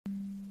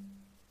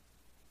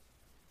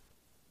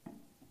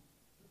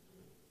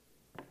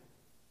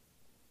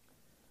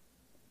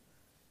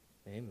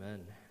Amen.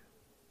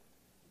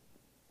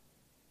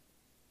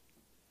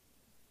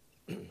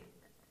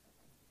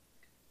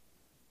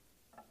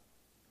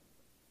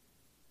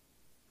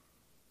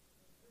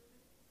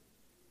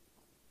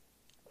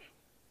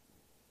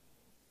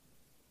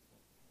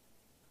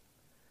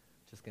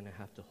 Just going to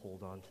have to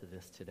hold on to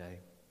this today.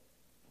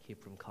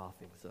 Keep from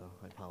coughing, so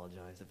I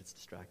apologize if it's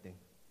distracting.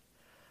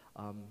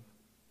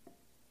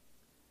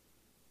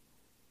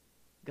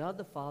 God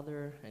the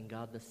Father and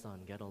God the Son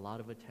get a lot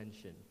of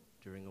attention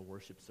during a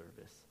worship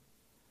service.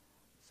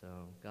 So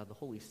God the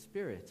Holy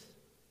Spirit is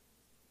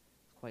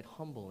quite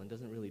humble and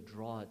doesn't really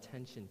draw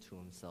attention to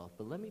himself.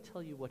 But let me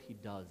tell you what he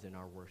does in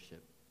our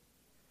worship.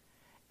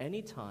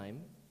 Anytime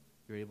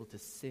you're able to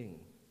sing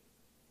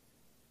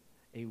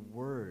a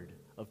word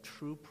of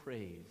true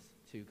praise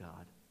to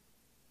God,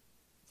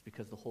 it's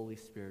because the Holy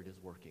Spirit is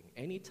working.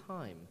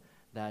 Anytime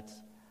that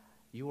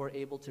you are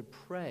able to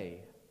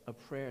pray a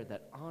prayer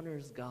that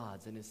honors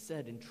God's and is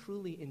said and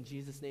truly in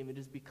Jesus' name, it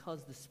is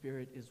because the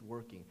Spirit is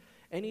working.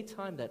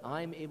 Anytime that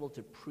I'm able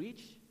to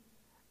preach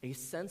a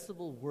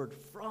sensible word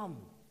from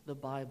the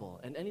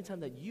Bible, and anytime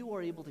that you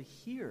are able to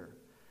hear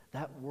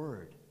that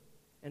word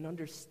and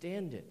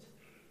understand it,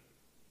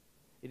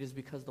 it is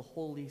because the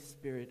Holy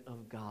Spirit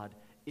of God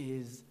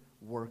is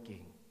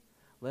working.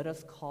 Let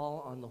us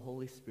call on the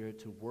Holy Spirit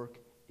to work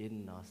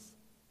in us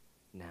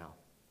now.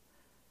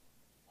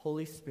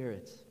 Holy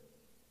Spirit,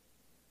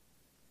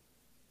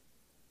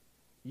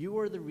 you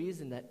are the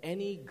reason that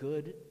any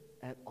good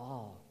at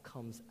all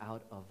comes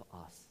out of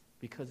us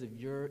because of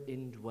your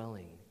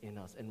indwelling in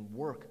us and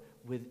work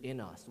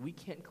within us. We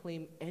can't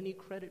claim any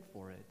credit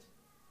for it.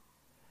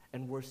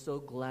 And we're so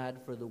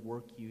glad for the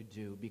work you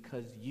do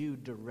because you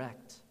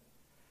direct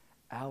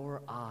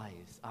our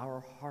eyes,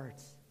 our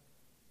hearts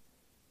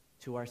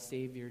to our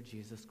Savior,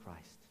 Jesus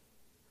Christ.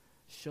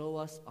 Show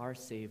us our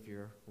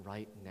Savior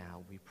right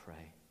now, we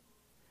pray.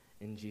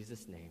 In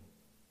Jesus' name,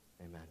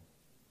 amen.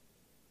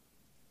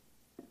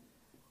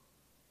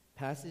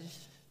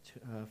 Passage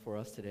for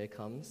us today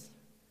comes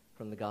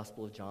from the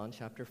Gospel of John,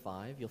 chapter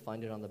 5. You'll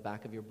find it on the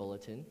back of your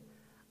bulletin.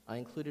 I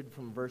included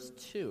from verse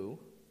 2.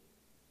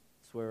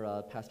 It's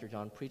where Pastor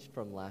John preached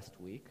from last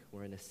week.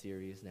 We're in a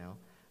series now.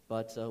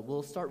 But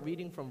we'll start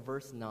reading from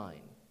verse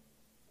 9.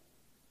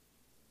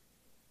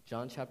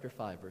 John chapter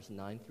 5, verse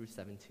 9 through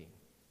 17.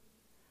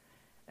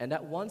 And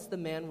at once the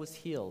man was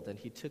healed, and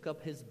he took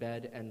up his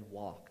bed and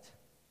walked.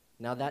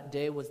 Now that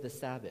day was the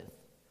Sabbath.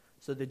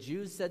 So the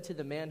Jews said to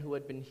the man who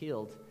had been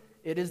healed,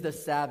 "It is the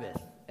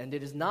Sabbath, and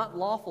it is not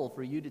lawful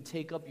for you to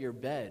take up your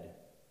bed."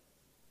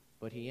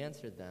 But he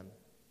answered them,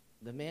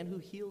 "The man who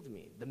healed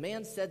me, the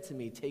man said to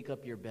me, 'Take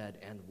up your bed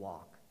and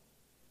walk.'"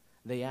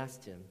 They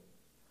asked him,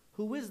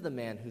 "Who is the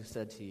man who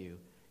said to you,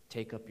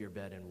 'Take up your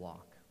bed and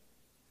walk'?"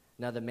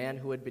 Now the man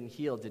who had been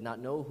healed did not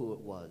know who it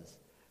was,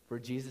 for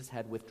Jesus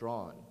had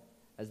withdrawn,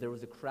 as there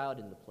was a crowd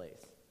in the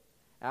place.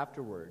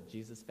 Afterward,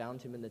 Jesus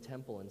found him in the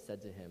temple and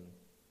said to him,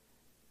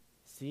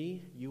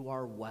 "See, you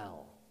are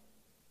well.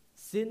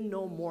 Sin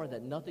no more,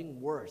 that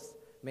nothing worse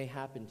may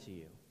happen to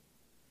you."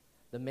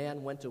 The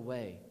man went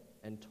away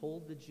and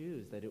told the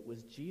Jews that it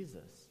was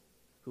Jesus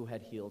who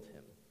had healed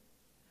him.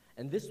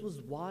 And this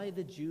was why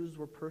the Jews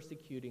were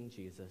persecuting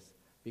Jesus,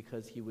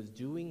 because he was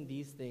doing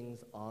these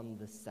things on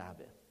the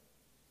Sabbath.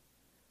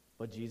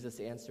 But Jesus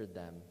answered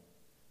them,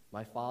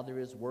 "My Father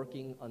is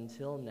working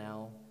until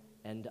now,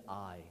 and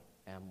I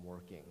am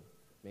working."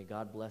 May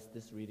God bless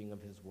this reading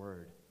of his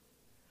word.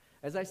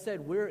 As I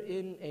said, we're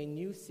in a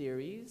new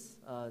series.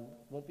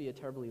 Won't be a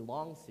terribly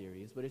long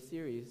series, but a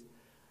series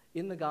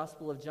in the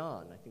Gospel of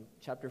John. I think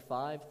chapter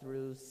 5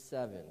 through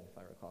 7, if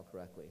I recall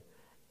correctly.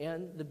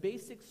 And the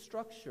basic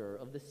structure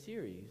of the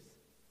series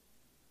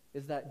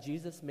is that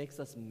Jesus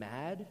makes us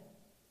mad, and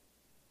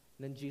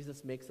then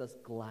Jesus makes us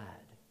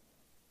glad.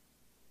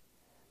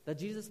 That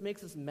Jesus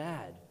makes us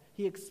mad.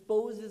 He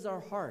exposes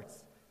our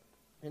hearts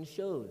and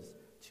shows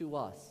to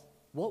us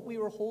what we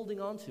were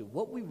holding on to,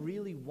 what we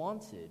really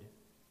wanted,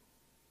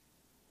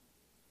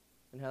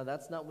 and how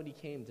that's not what he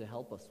came to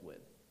help us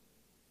with.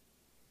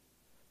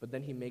 But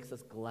then he makes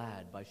us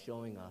glad by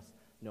showing us,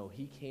 no,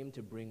 he came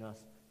to bring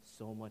us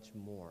so much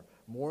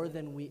more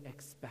than we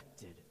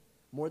expected,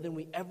 more than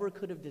we ever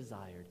could have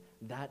desired.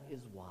 That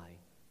is why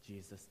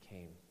Jesus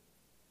came.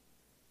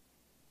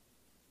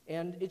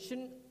 And it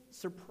shouldn't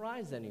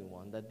surprise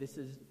anyone that this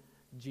is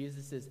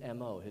Jesus'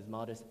 MO, his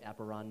modus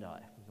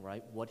operandi,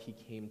 right? What he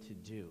came to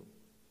do.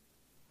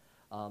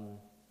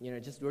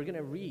 We're going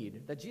to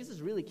read that Jesus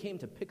really came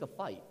to pick a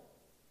fight.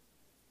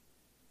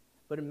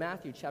 But in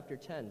Matthew chapter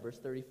 10, verse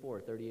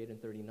 34, 38,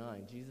 and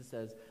 39, Jesus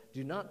says,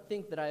 "Do not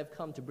think that I have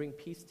come to bring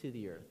peace to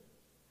the earth.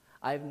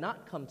 I have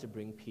not come to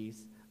bring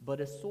peace, but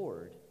a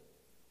sword.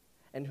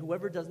 And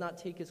whoever does not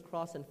take his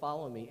cross and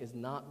follow me is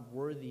not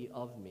worthy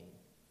of me.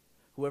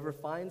 Whoever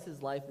finds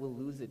his life will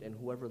lose it, and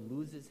whoever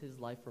loses his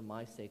life for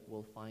my sake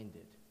will find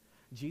it."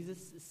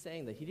 Jesus is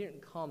saying that he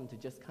didn't come to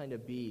just kind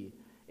of be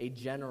a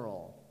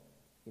general,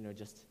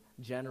 just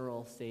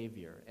general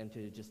savior, and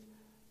to just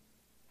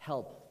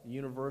help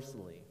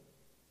universally,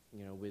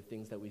 with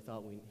things that we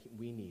thought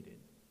we needed.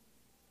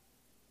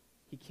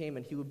 he came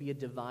and he would be a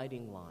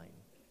dividing line.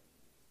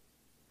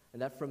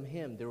 And that from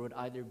him there would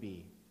either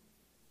be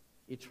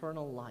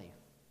eternal life,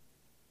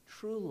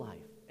 true life,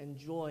 and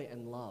joy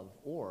and love,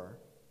 or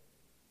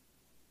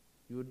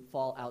you would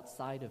fall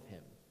outside of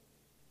him,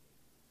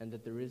 and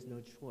that there is no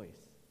choice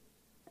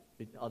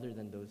other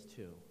than those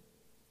two.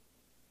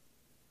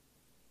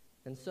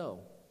 And so,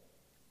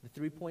 the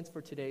 3 points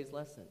for today's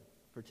lesson,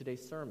 for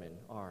today's sermon,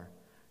 are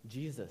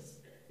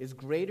Jesus is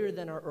greater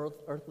than our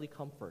earthly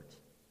comfort.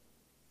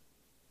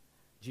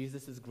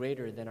 Jesus is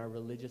greater than our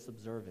religious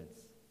observance.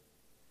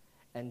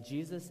 And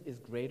Jesus is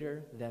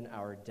greater than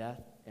our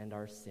death and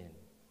our sin.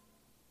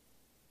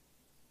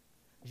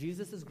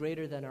 Jesus is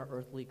greater than our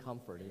earthly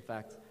comfort. In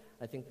fact,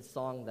 I think the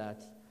song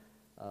that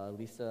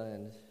Lisa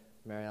and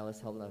Mary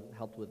Alice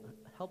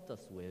helped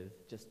us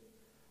with just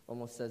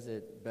almost says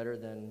it better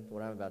than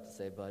what I'm about to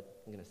say,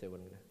 but I'm going to say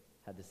what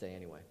I had to say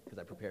anyway, because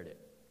I prepared it.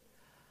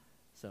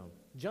 So,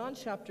 John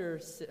chapter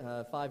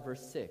 5,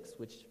 verse 6,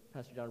 which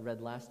Pastor John read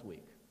last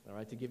week, all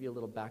right, to give you a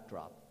little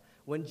backdrop.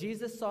 When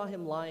Jesus saw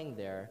him lying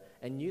there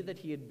and knew that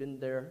he had been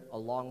there a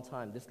long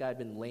time, this guy had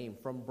been lame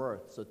from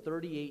birth, so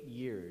 38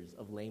 years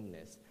of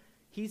lameness,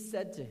 he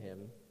said to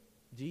him,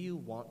 "Do you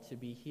want to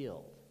be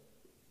healed?"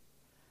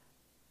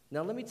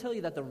 Now, let me tell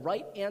you that the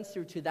right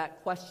answer to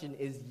that question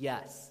is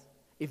yes.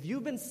 If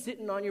you've been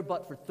sitting on your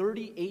butt for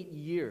 38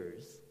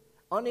 years,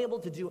 unable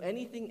to do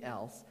anything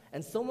else,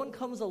 and someone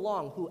comes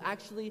along who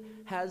actually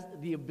has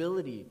the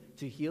ability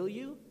to heal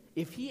you,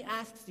 if he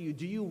asks you,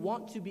 "Do you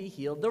want to be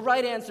healed?" the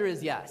right answer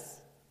is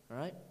yes. All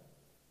right?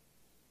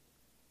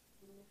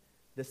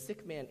 The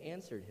sick man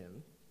answered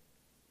him,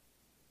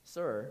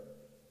 "Sir,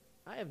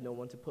 I have no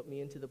one to put me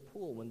into the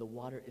pool when the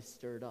water is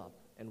stirred up,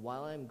 and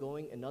while I am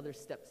going, another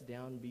steps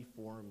down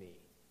before me."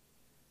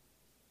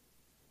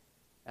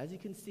 As you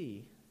can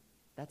see,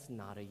 that's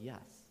not a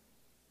yes.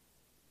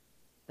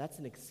 That's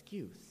an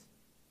excuse.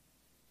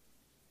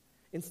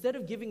 Instead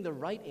of giving the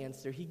right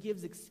answer, he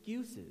gives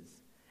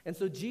excuses. And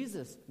so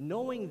Jesus,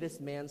 knowing this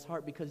man's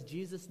heart, because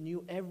Jesus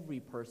knew every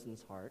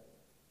person's heart,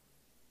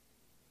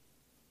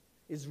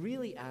 is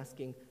really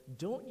asking,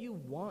 don't you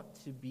want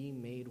to be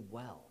made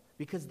well?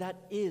 Because that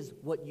is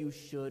what you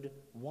should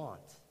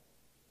want.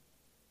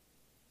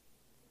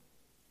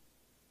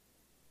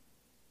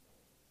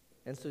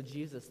 And so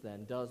Jesus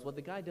then does what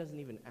the guy doesn't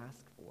even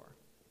ask for.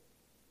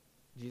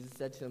 Jesus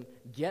said to him,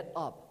 "Get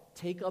up,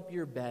 take up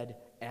your bed,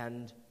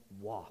 and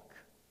walk."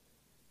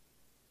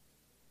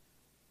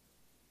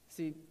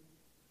 See,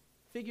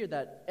 figure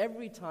that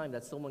every time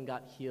that someone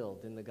got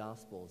healed in the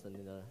Gospels and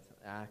in the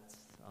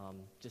Acts,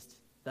 just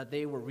that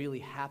they were really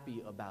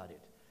happy about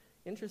it.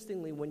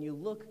 Interestingly, when you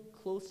look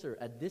closer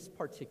at this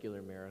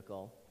particular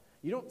miracle,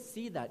 you don't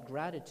see that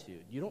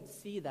gratitude. You don't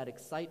see that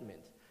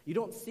excitement. You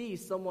don't see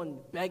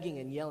someone begging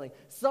and yelling,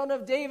 "Son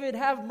of David,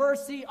 have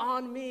mercy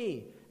on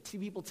me." Two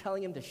people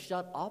telling him to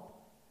shut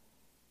up,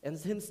 and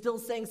him still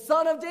saying,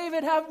 "Son of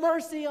David, have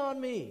mercy on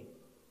me."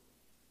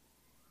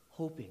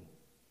 Hoping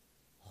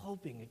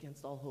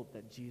against all hope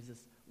that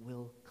Jesus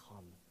will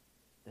come,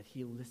 that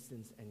he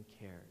listens and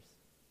cares.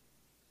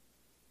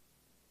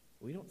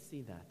 We don't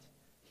see that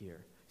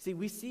here. See,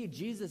 we see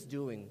Jesus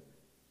doing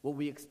what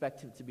we expect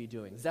him to be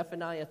doing.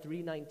 Zephaniah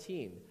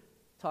 3:19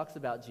 talks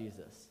about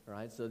Jesus,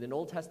 right? So the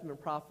Old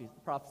Testament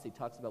prophecy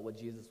talks about what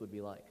Jesus would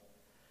be like.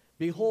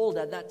 "Behold,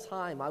 at that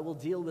time I will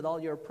deal with all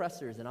your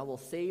oppressors, and I will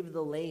save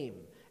the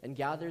lame and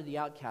gather the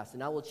outcasts,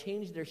 and I will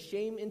change their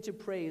shame into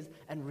praise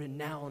and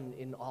renown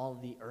in all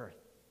the earth."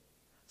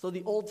 So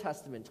the Old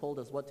Testament told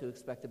us what to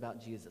expect about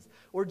Jesus.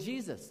 Or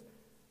Jesus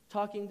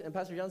talking, and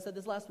Pastor John said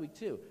this last week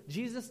too,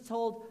 Jesus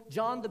told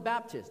John the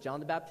Baptist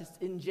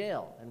in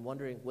jail, and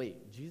wondering,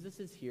 wait,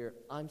 Jesus is here,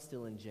 I'm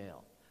still in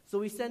jail.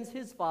 So he sends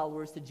his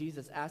followers to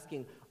Jesus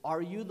asking,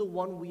 "Are you the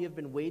one we have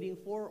been waiting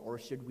for, or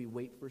should we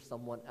wait for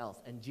someone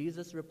else?" And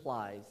Jesus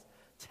replies,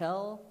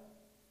 "Tell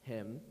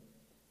him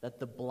that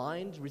the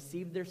blind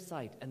receive their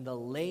sight and the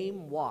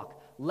lame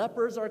walk,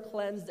 lepers are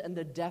cleansed and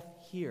the deaf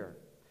hear,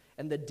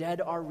 and the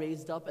dead are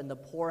raised up and the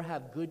poor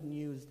have good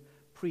news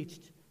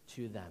preached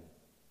to them."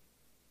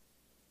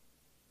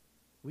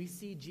 We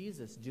see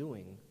Jesus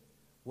doing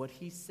what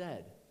he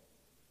said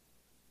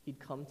he'd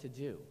come to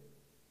do.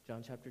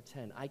 John chapter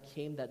 10, "I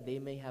came that they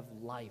may have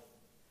life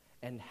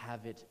and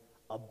have it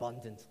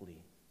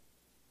abundantly."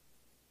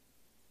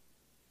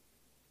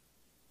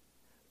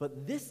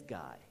 But this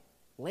guy,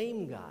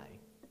 lame guy,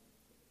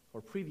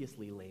 or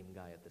previously lame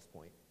guy at this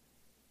point,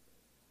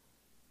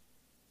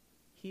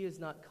 he is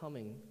not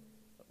coming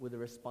with a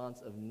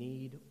response of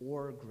need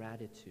or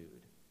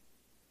gratitude.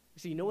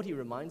 So you know what he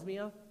reminds me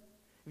of?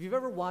 If you've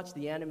ever watched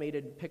the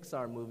animated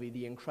Pixar movie,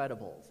 The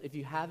Incredibles, if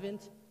you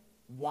haven't,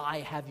 why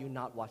have you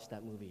not watched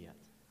that movie yet?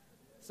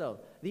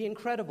 So, The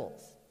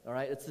Incredibles, all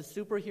right, it's a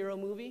superhero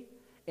movie,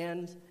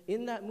 and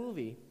in that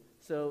movie,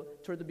 so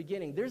toward the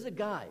beginning, there's a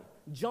guy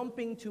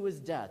jumping to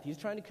his death. He's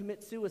trying to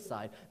commit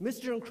suicide.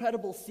 Mr.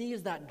 Incredible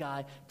sees that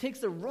guy,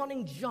 takes a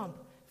running jump,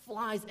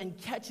 flies, and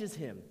catches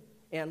him.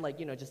 And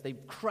just they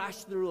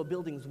crash through a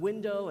building's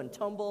window and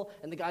tumble,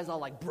 and the guy's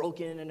all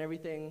broken and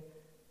everything.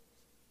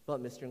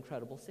 But Mr.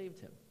 Incredible saved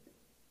him.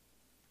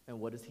 And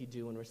what does he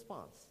do in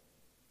response?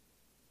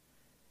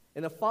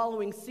 In the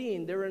following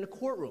scene, they're in a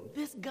courtroom.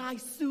 This guy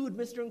sued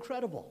Mr.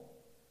 Incredible.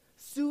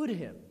 Sued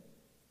him.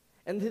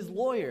 And his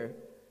lawyer,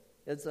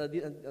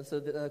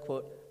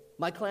 quote,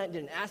 "My client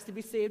didn't ask to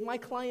be saved. My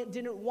client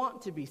didn't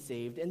want to be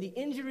saved. And the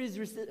injuries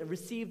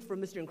received from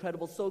Mr.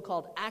 Incredible's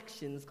so-called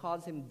actions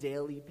cause him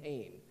daily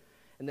pain."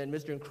 And then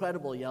Mr.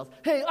 Incredible yells,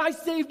 "Hey, I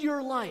saved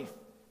your life."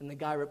 And the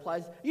guy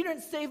replies, "You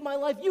didn't save my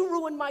life. You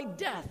ruined my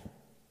death.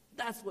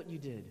 That's what you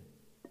did."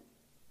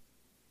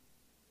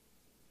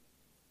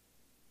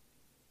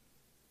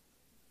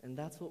 And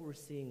that's what we're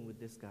seeing with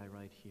this guy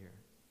right here.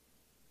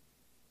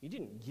 You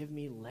didn't give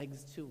me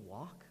legs to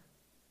walk.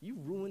 You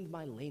ruined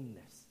my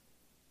lameness.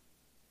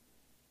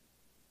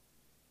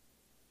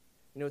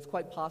 You know, it's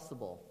quite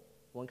possible,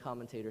 one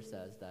commentator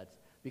says, that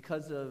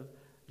because of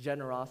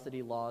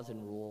generosity laws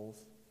and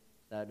rules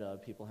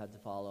that people had to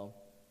follow,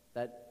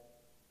 that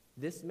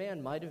this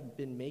man might have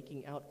been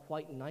making out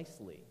quite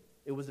nicely.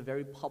 It was a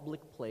very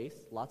public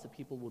place. Lots of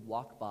people would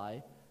walk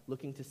by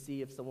looking to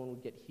see if someone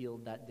would get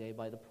healed that day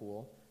by the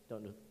pool.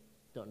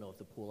 Don't know if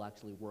the pool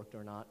actually worked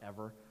or not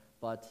ever,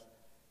 but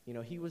you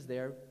know, he was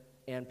there,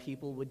 and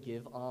people would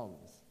give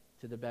alms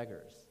to the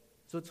beggars.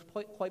 So it's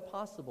quite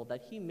possible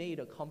that he made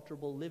a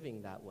comfortable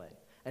living that way,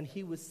 and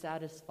he was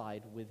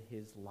satisfied with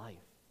his life.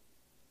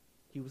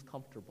 He was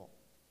comfortable,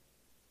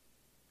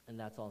 and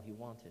that's all he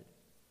wanted.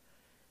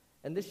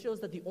 And this shows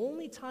that the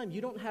only time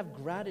you don't have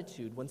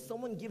gratitude when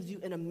someone gives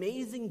you an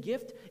amazing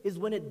gift is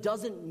when it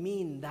doesn't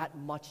mean that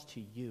much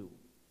to you.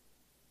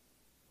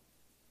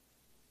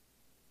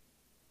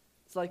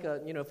 It's like,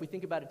 if we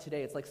think about it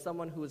today, it's like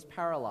someone who is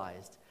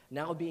paralyzed,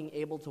 now being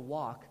able to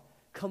walk,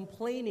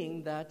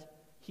 complaining that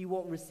he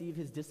won't receive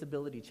his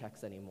disability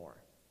checks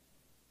anymore.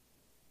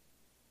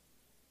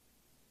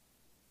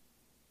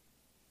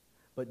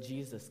 But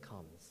Jesus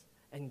comes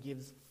and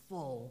gives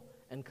full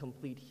and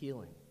complete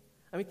healing.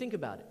 I mean, think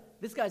about it.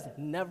 This guy's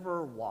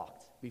never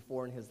walked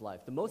before in his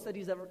life. The most that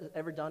he's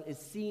ever done is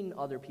seen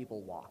other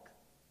people walk.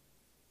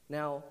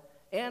 Now,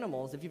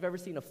 animals, if you've ever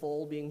seen a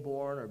foal being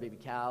born or a baby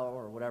cow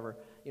or whatever,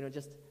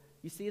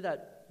 you see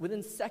that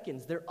within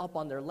seconds they're up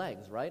on their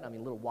legs, right? I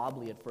mean, a little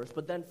wobbly at first,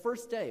 but then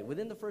first day,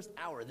 within the first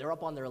hour, they're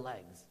up on their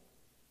legs.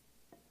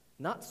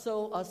 Not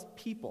so us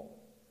people,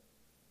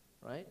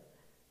 right?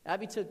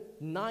 Abby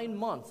took 9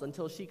 months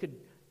until she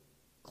could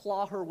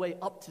claw her way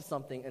up to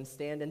something and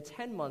stand, and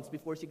 10 months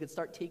before she could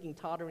start taking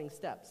tottering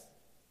steps.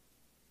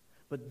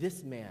 But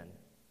this man,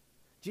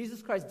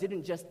 Jesus Christ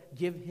didn't just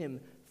give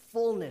him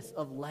fullness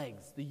of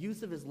legs, the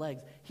use of his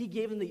legs. He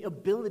gave him the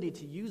ability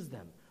to use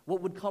them.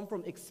 What would come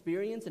from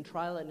experience and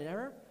trial and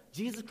error,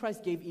 Jesus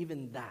Christ gave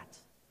even that.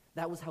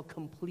 That was how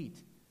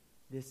complete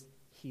this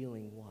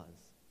healing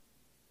was.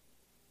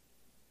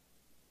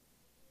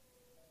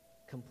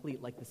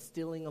 Complete, like the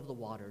stilling of the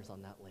waters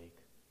on that lake.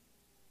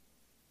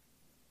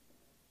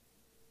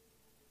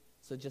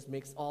 So it just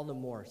makes all the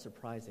more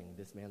surprising,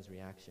 this man's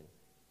reaction.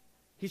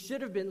 He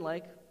should have been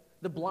like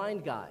the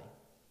blind guy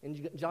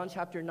in John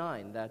chapter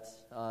 9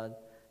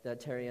 that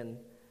Terry and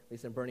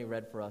Lisa and Bernie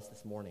read for us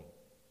this morning.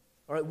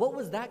 All right, what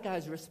was that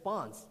guy's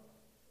response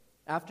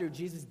after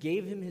Jesus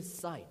gave him his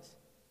sight?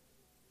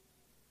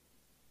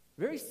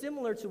 Very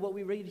similar to what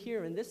we read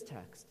here in this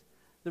text.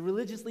 The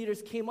religious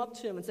leaders came up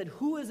to him and said,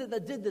 "Who is it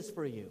that did this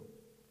for you?"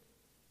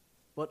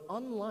 But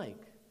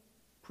unlike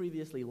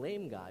previously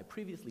lame guy,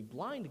 previously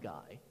blind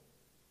guy,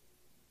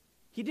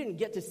 he didn't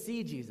get to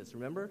see Jesus,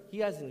 remember? He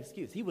has an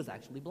excuse. He was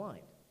actually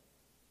blind.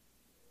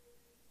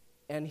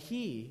 And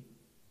he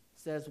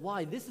says,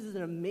 "Why? This is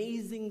an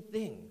amazing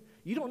thing.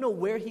 You don't know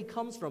where he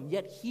comes from,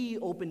 yet he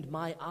opened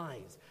my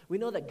eyes." We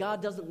know that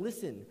God doesn't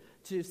listen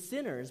to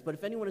sinners, but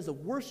if anyone is a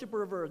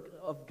worshiper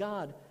of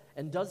God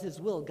and does his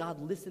will,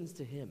 God listens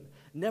to him.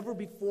 Never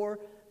before,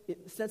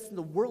 since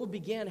the world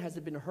began, has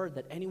it been heard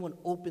that anyone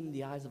opened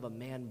the eyes of a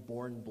man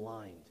born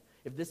blind.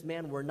 If this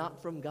man were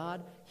not from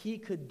God, he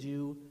could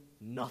do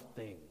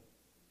nothing.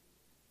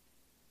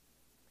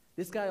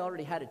 This guy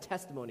already had a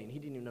testimony, and he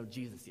didn't even know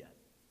Jesus yet.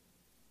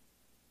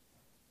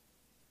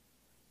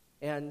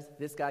 And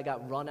this guy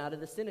got run out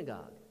of the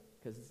synagogue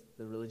because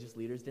the religious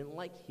leaders didn't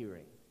like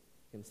hearing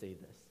him say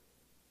this.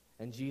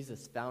 And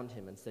Jesus found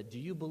him and said, "Do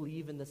you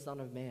believe in the Son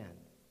of Man?"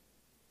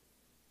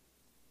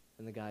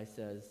 And the guy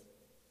says,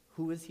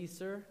 "Who is he,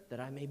 sir, that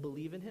I may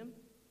believe in him?"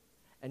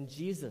 And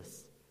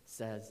Jesus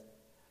says,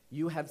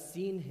 "You have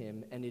seen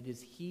him, and it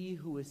is he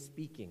who is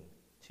speaking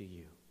to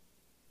you."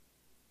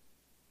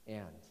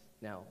 And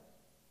now,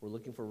 we're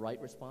looking for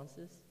right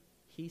responses.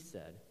 He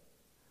said,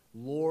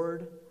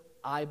 "Lord,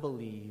 I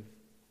believe,"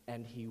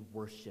 and he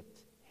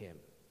worshiped him.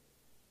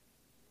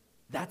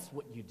 That's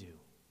what you do.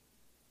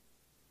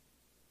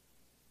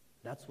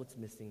 That's what's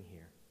missing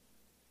here.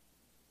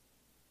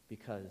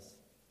 Because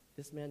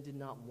this man did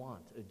not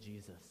want a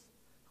Jesus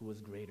who was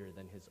greater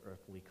than his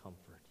earthly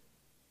comfort.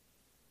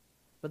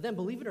 But then,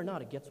 believe it or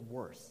not, it gets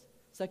worse.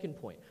 Second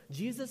point,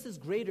 Jesus is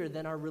greater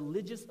than our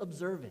religious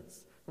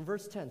observance. From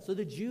verse 10, so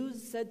the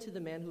Jews said to the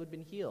man who had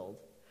been healed,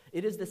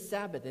 It is the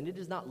Sabbath, and it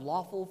is not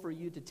lawful for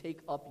you to take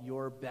up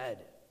your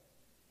bed.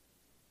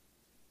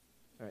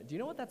 All right, do you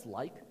know what that's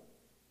like?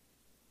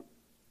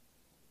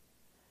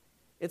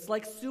 It's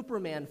like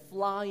Superman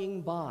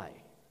flying by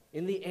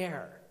in the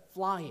air,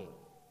 flying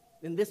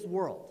in this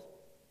world.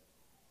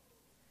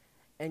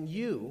 And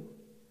you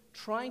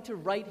trying to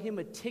write him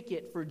a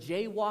ticket for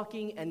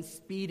jaywalking and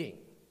speeding.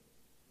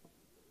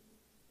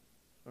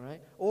 All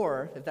right?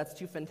 Or, if that's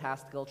too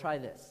fantastical, try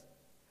this.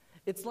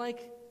 It's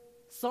like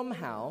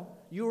somehow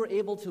you were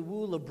able to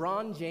woo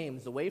LeBron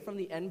James away from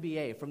the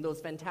NBA, from those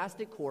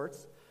fantastic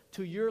courts,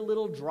 to your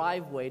little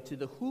driveway, to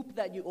the hoop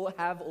that you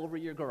have over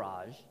your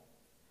garage,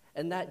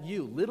 and that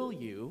you, little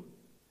you,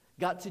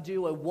 got to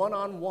do a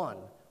one-on-one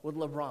with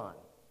LeBron.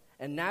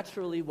 And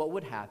naturally what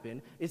would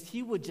happen is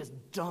he would just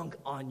dunk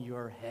on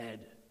your head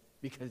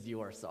because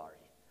you are sorry.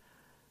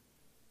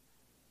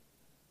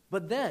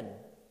 But then,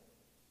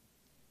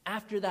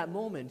 after that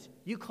moment,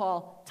 you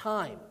call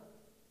time.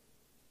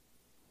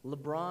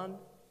 LeBron,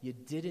 you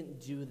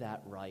didn't do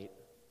that right.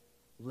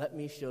 Let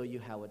me show you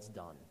how it's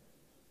done.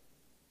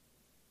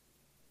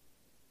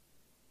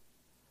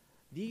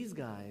 These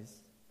guys,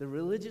 the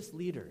religious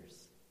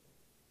leaders,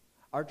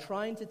 are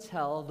trying to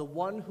tell the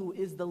one who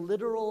is the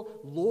literal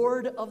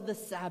Lord of the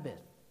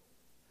Sabbath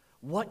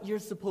what you're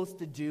supposed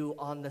to do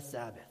on the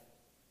Sabbath.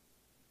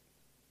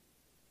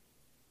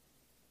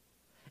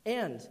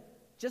 And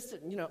just,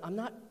 I'm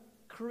not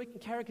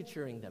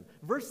caricaturing them.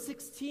 Verse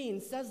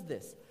 16 says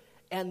this,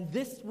 and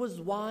this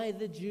was why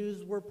the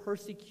Jews were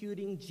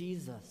persecuting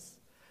Jesus,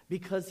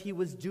 because he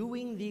was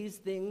doing these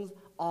things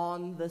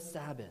on the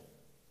Sabbath.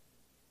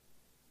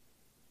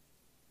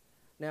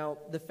 Now,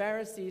 the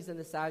Pharisees and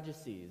the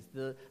Sadducees,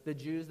 the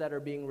Jews that are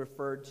being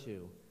referred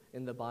to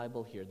in the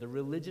Bible here, the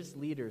religious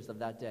leaders of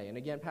that day. And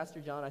again, Pastor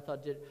John, I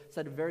thought,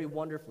 said it very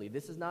wonderfully.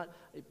 This is not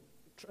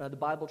the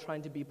Bible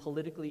trying to be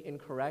politically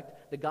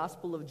incorrect. The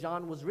Gospel of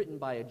John was written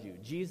by a Jew.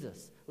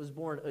 Jesus was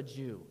born a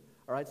Jew.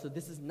 All right, so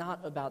this is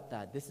not about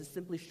that. This is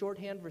simply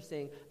shorthand for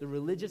saying the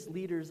religious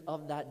leaders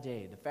of that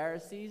day. The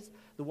Pharisees,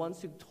 the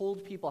ones who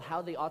told people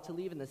how they ought to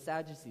live, and the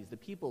Sadducees, the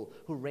people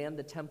who ran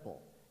the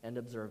temple and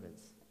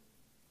observance.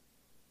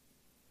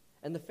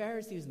 And the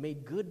Pharisees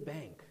made good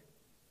bank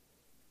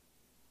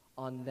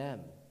on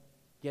them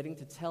getting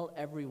to tell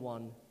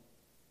everyone,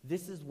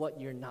 this is what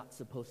you're not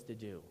supposed to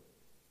do.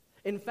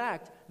 In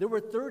fact, there were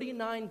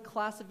 39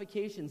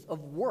 classifications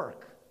of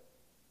work.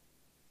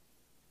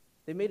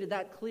 They made it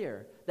that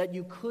clear that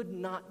you could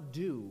not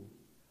do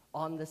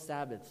on the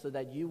Sabbath so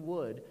that you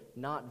would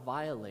not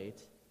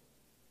violate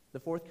the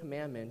fourth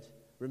commandment,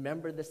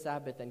 remember the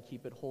Sabbath and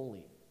keep it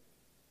holy.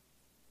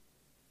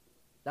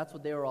 That's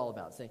what they were all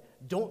about, saying,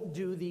 don't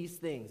do these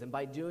things. And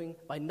by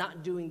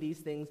not doing these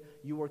things,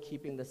 you are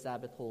keeping the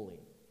Sabbath holy.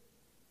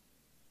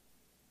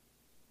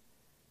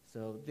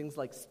 So things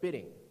like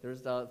spitting.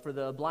 There's for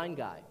the blind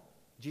guy,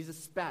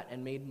 Jesus spat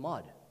and made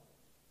mud.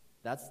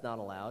 That's not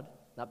allowed.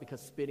 Not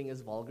because spitting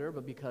is vulgar,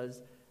 but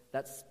because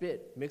that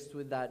spit mixed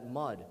with that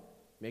mud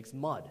makes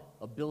mud,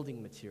 a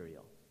building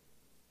material.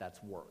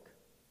 That's work.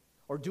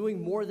 Or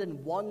doing more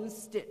than one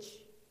stitch.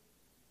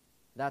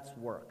 That's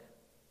work.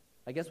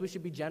 I guess we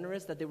should be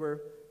generous that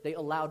they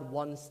allowed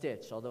one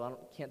stitch, although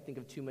I can't think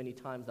of too many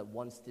times that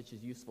one stitch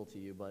is useful to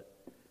you, but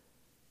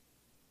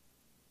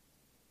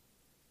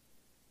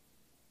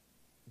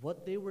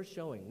what they were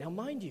showing. Now,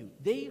 mind you,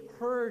 they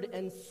heard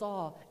and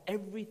saw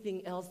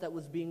everything else that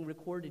was being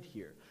recorded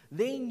here.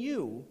 They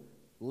knew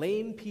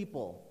lame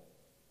people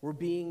were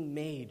being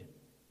made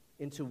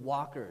into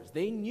walkers.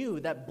 They knew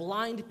that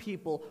blind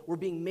people were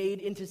being made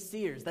into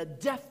seers,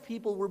 that deaf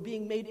people were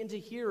being made into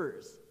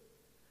hearers.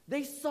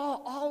 They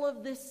saw all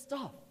of this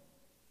stuff.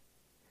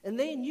 And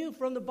they knew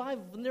from the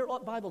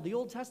Bible, the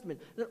Old Testament,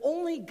 that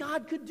only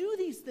God could do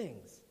these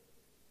things.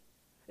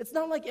 It's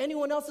not like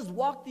anyone else has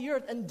walked the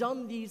earth and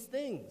done these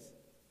things.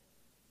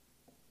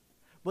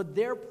 But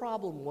their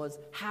problem was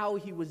how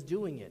he was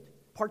doing it,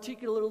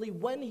 particularly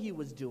when he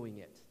was doing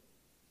it.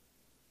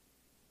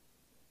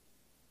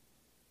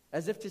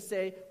 As if to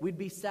say, we'd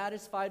be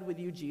satisfied with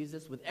you,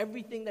 Jesus, with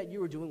everything that you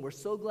were doing. We're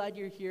so glad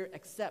you're here,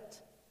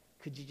 except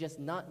could you just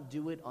not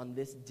do it on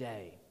this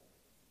day?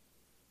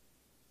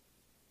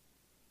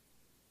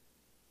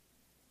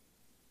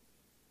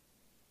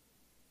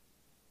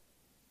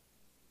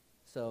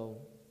 So,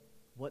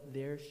 what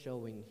they're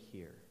showing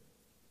here,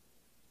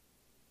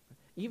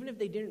 even if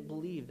they didn't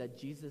believe that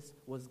Jesus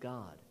was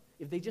God,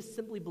 if they just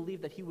simply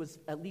believed that he was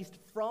at least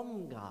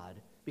from God,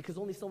 because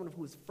only someone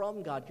who is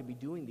from God could be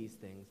doing these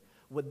things,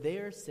 what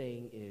they're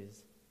saying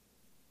is,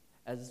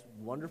 as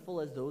wonderful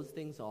as those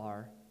things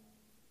are,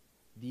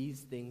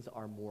 these things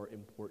are more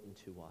important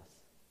to us.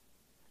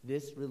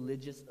 This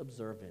religious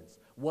observance,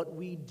 what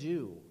we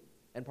do,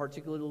 and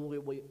particularly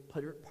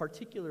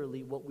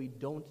what we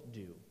don't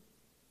do,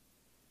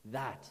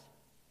 that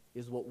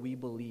is what we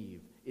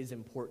believe is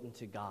important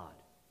to God.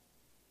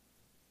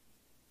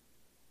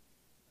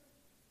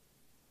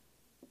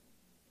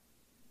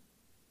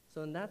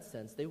 So in that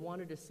sense, they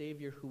wanted a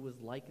Savior who was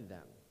like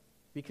them,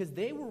 because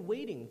they were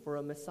waiting for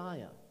a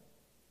Messiah.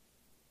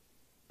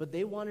 But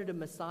they wanted a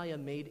Messiah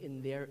made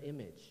in their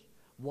image,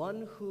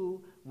 one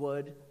who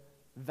would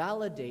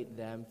validate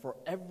them for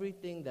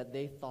everything that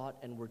they thought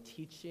and were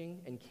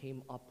teaching and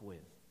came up with.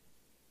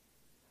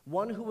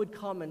 One who would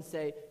come and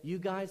say, you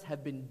guys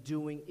have been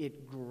doing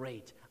it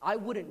great. I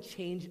wouldn't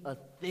change a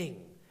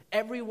thing.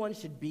 Everyone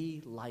should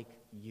be like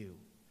you.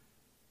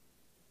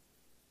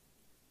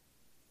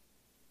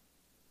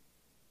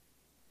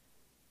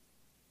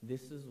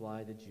 This is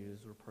why the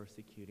Jews were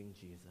persecuting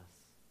Jesus.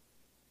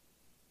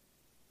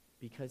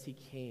 Because he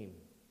came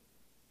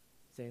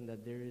saying that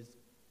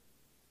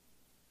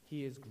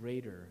he is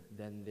greater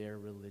than their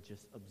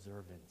religious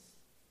observance.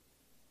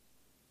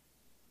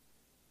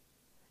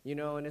 You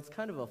know, and it's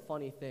kind of a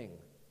funny thing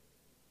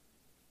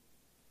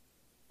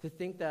to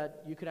think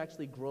that you could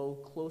actually grow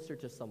closer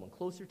to someone,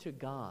 closer to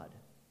God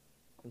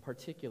in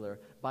particular,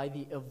 by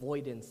the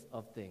avoidance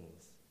of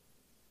things.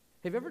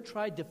 Have you ever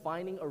tried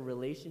defining a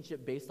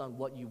relationship based on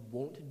what you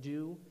won't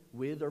do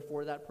with or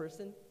for that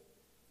person?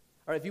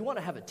 Or if you want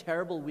to have a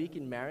terrible week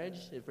in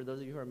marriage, for those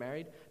of you who are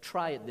married,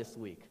 try it this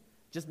week.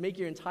 Just make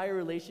your entire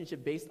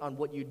relationship based on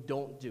what you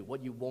don't do,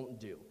 what you won't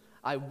do.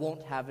 I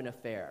won't have an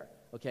affair.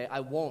 Okay, I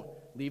won't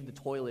leave the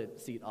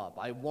toilet seat up.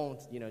 I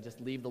won't,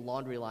 just leave the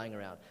laundry lying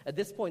around. At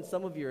this point,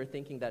 some of you are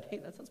thinking that, hey,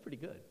 that sounds pretty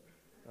good,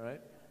 all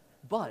right?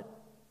 But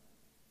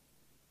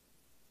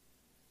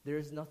there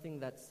is nothing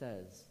that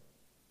says,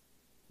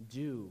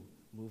 do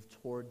move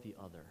toward the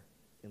other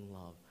in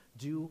love.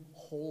 Do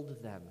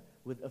hold them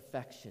with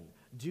affection.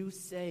 Do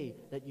say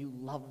that you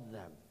love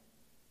them.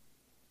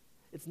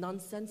 It's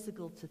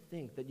nonsensical to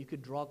think that you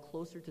could draw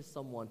closer to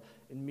someone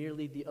in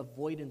merely the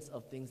avoidance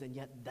of things, and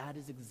yet that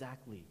is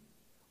exactly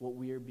what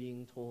we are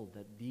being told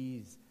that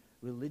these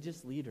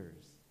religious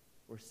leaders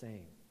were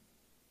saying.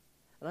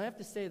 And I have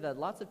to say that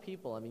lots of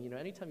people,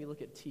 anytime you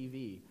look at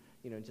TV,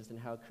 just in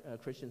how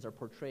Christians are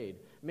portrayed,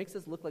 it makes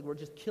us look like we're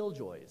just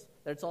killjoys,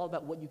 that it's all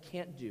about what you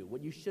can't do,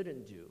 what you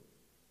shouldn't do,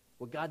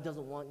 what God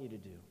doesn't want you to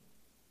do.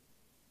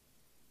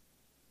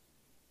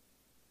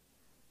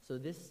 So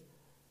this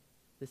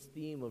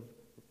theme of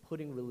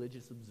putting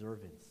religious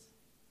observance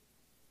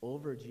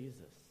over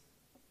Jesus,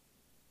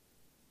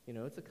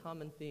 it's a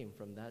common theme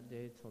from that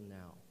day till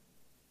now.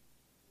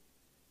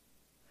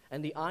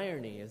 And the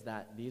irony is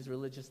that these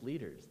religious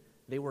leaders,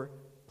 they were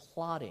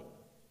plotting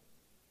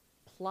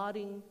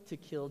to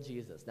kill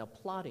Jesus. Now,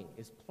 plotting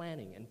is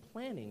planning, and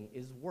planning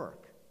is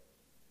work.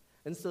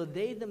 And so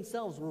they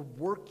themselves were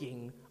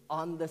working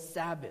on the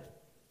Sabbath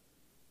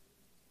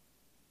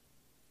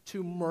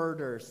to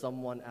murder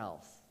someone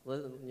else.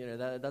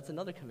 That's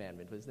another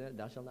commandment, isn't it?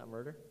 Thou shalt not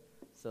murder.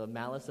 So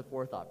malice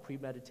aforethought,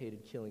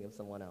 premeditated killing of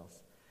someone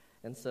else.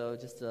 And so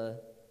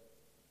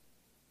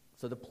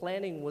so the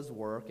planning was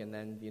work, and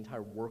then the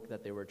entire work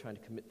that they were trying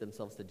to commit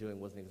themselves to doing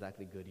wasn't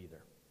exactly good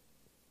either.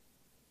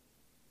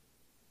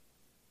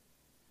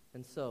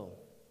 And so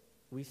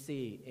we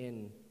see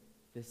in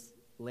this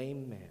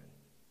lame man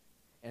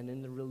and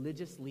in the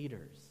religious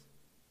leaders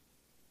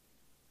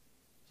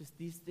just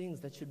these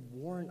things that should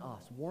warn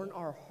us, warn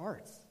our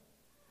hearts.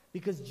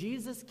 Because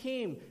Jesus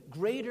came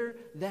greater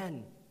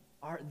than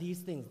these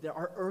things,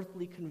 our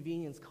earthly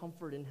convenience,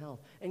 comfort, and health,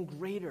 and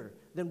greater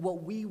than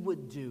what we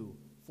would do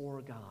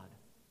for God.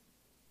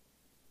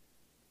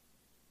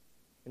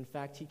 In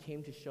fact, he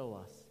came to show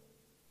us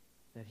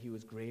that he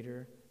was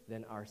greater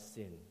than our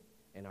sin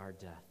and our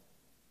death.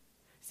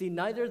 See,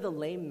 neither the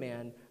lame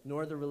man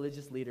nor the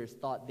religious leaders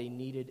thought they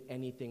needed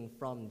anything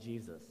from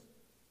Jesus.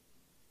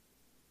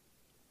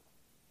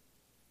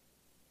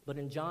 But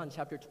in John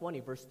chapter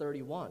 20, verse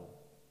 31,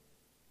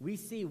 we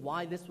see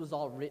why this was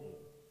all written.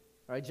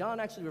 All right, John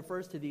actually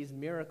refers to these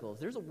miracles.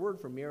 There's a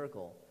word for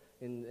miracle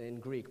in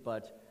Greek,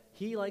 but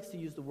he likes to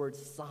use the word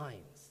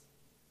signs.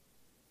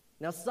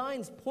 Now,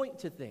 signs point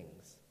to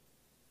things.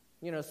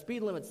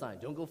 Speed limit sign,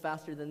 don't go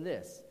faster than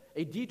this.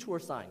 A detour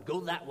sign,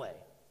 go that way.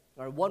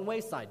 Or a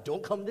one-way sign,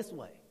 don't come this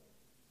way.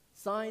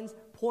 Signs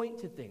point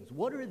to things.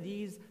 What are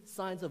these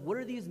signs of? What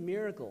are these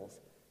miracles?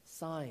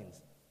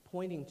 Signs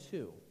pointing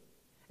to.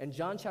 In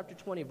John chapter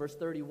 20, verse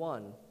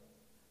 31,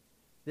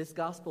 this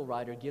gospel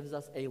writer gives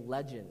us a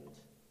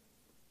legend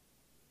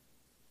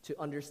to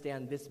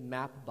understand this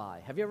map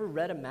by. Have you ever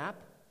read a map?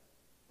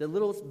 The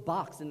little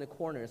box in the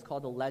corner is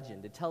called a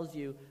legend. It tells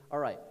you, all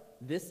right,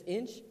 this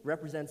inch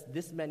represents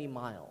this many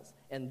miles,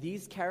 and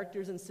these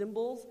characters and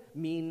symbols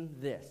mean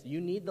this.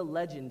 You need the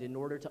legend in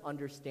order to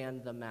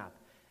understand the map.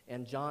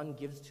 And John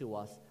gives to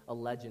us a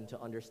legend to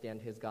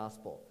understand his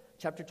gospel.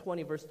 Chapter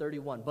 20, verse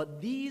 31,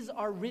 but these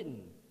are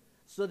written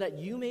so that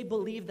you may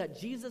believe that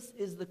Jesus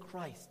is the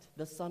Christ,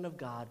 the Son of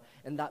God,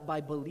 and that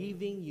by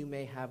believing you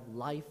may have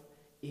life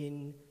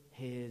in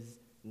his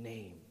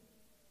name.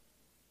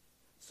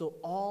 So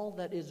all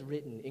that is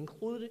written,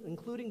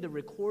 including the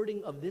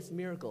recording of this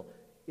miracle,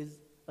 is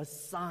a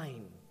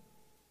sign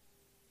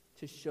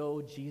to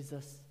show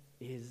Jesus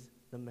is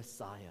the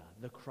Messiah,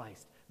 the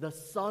Christ, the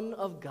Son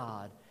of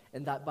God,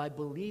 and that by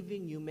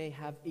believing you may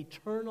have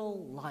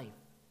eternal life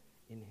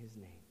in his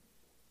name.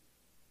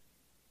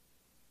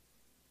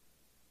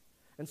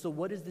 And so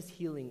what is this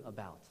healing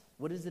about?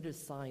 What is it a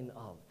sign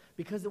of?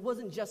 Because it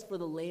wasn't just for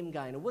the lame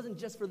guy, and it wasn't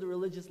just for the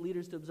religious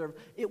leaders to observe.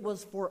 It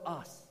was for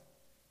us.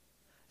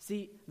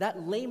 See,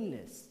 that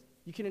lameness,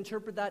 you can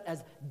interpret that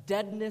as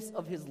deadness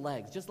of his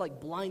legs, just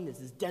like blindness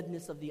is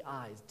deadness of the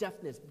eyes,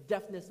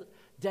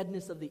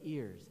 deadness of the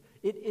ears.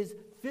 It is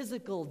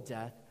physical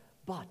death,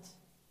 but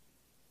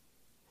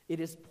it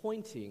is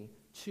pointing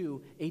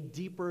to a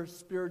deeper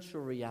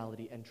spiritual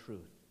reality and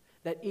truth.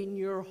 That in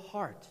your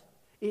heart,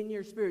 in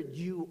your spirit,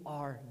 you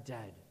are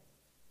dead.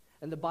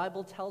 And the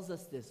Bible tells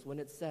us this when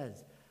it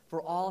says,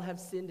 "For all have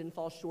sinned and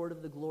fall short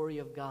of the glory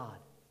of God.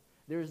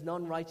 There is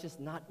none righteous,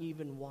 not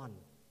even one."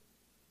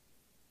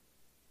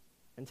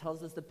 And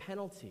tells us the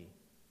penalty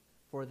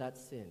for that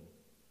sin.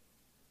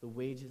 The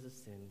wages of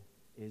sin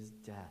is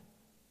death.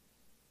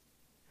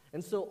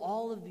 And so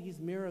all of these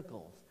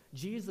miracles,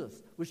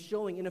 Jesus was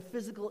showing in a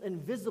physical,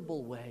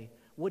 invisible way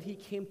what he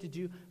came to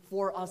do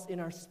for us in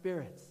our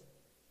spirits.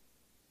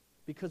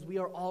 Because we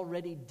are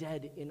already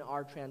dead in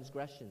our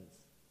transgressions.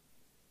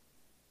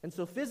 And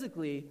so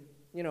physically,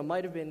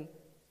 might have been,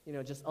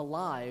 just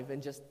alive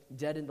and just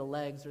dead in the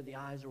legs or the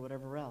eyes or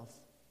whatever else.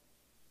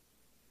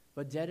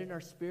 But dead in our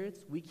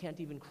spirits, we can't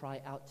even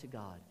cry out to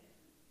God.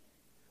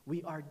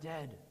 We are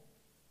dead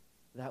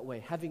that way,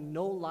 having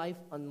no life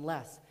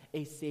unless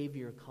a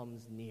Savior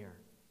comes near.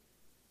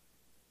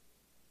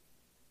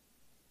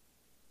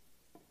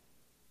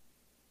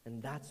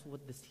 And that's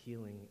what this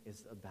healing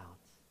is about.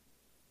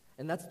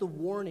 And that's the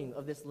warning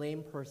of this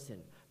lame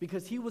person.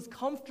 Because he was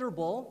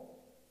comfortable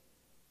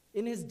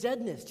in his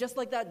deadness, just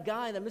like that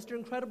guy that Mr.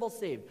 Incredible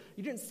saved.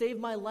 You didn't save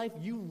my life,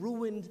 you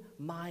ruined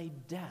my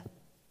death.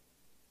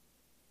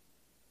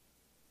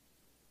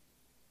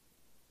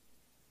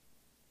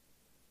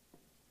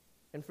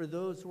 And for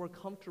those who are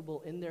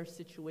comfortable in their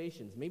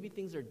situations, maybe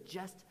things are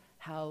just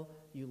how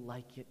you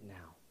like it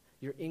now.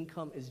 Your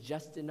income is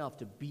just enough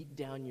to beat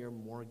down your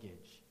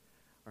mortgage.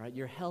 All right?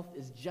 Your health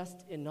is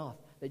just enough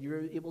that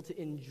you're able to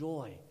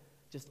enjoy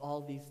just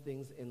all these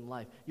things in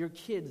life. Your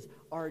kids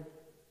are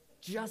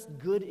just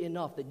good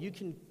enough that you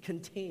can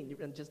contain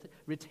and just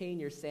retain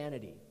your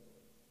sanity.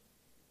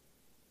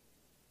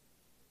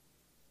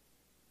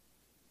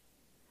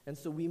 And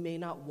so we may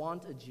not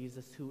want a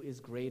Jesus who is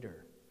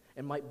greater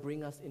and might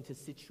bring us into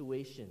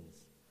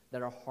situations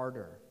that are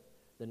harder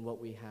than what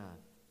we have.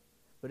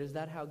 But is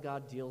that how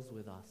God deals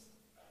with us?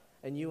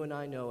 And you and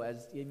I know,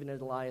 as even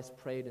as Elias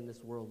prayed in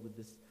this world with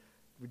this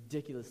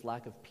ridiculous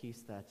lack of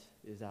peace that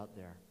is out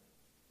there,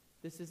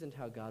 this isn't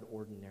how God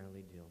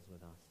ordinarily deals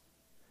with us.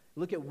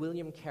 Look at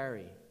William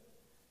Carey,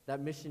 that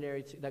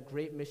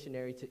great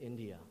missionary to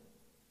India.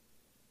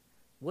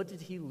 What did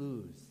he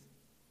lose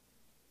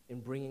in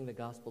bringing the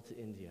gospel to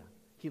India?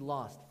 He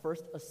lost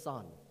first a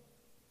son,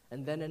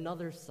 and then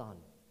another son,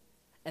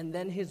 and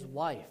then his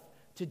wife,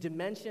 to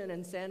dementia and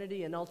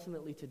insanity, and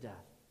ultimately to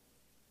death.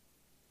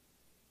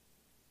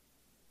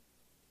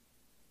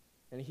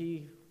 And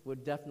he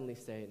would definitely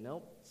say,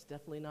 nope, it's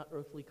definitely not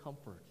earthly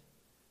comfort.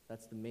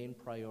 That's the main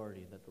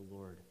priority that the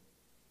Lord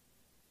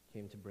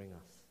came to bring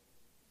us.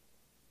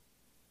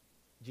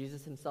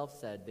 Jesus himself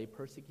said, "They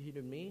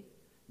persecuted me,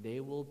 they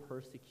will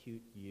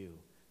persecute you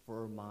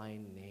for my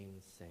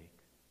name's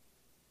sake."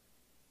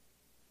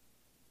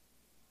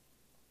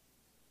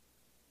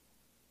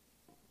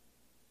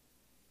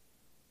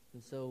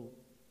 And so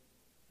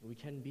we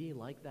can be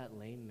like that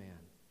lame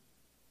man,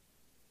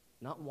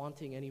 not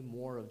wanting any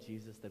more of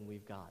Jesus than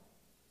we've got.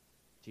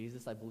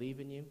 Jesus, I believe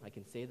in you. I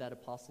can say that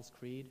Apostles'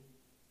 Creed.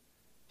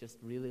 Just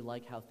really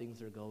like how things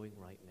are going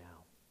right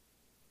now.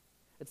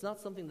 It's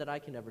not something that I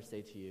can ever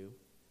say to you,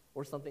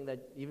 or something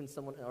that even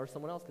someone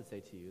else could say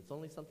to you. It's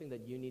only something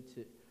that you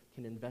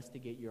can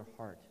investigate your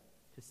heart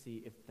to see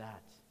if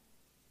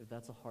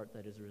that's a heart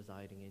that is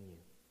residing in you.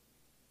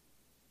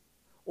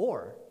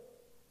 Or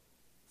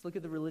let's look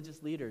at the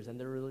religious leaders and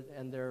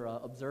their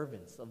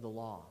observance of the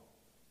law.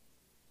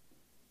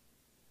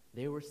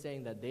 They were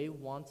saying that they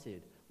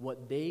wanted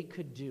what they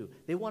could do.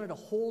 They wanted to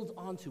hold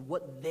on to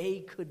what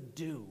they could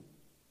do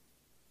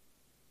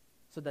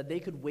so that they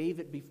could wave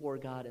it before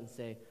God and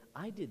say,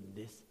 "I did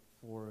this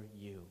for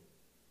you.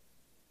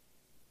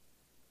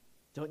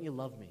 Don't you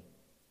love me?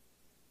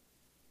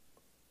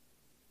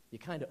 You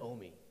kind of owe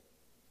me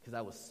because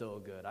I was so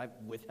good. I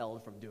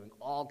withheld from doing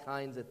all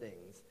kinds of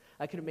things.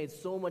 I could have made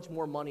so much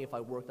more money if I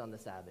worked on the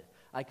Sabbath.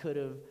 I could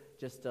have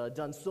just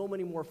done so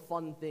many more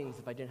fun things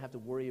if I didn't have to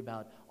worry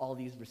about all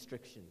these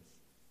restrictions."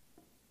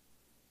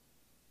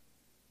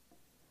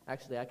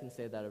 Actually, I can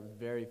say that I was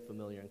very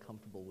familiar and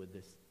comfortable with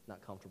this.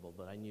 Not comfortable,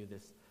 but I knew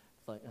this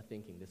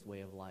thinking, this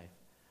way of life.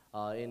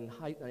 In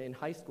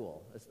high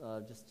school,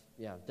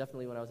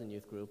 definitely when I was in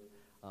youth group,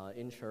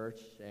 in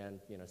church,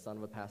 and son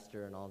of a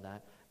pastor and all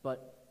that.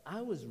 But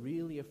I was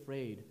really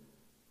afraid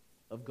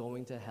of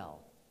going to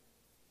hell.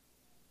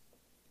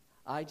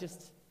 I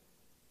just,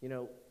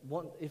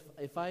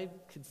 if I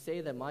could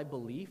say that my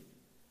belief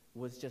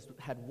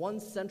had one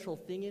central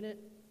thing in it,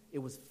 it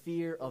was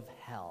fear of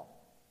hell,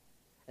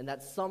 and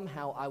that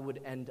somehow I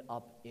would end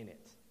up in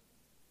it.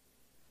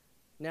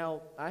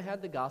 Now, I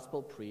had the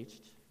gospel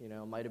preached. It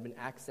might have been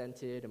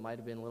accented, it might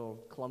have been a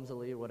little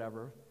clumsily or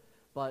whatever,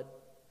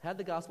 but had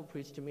the gospel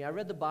preached to me. I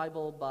read the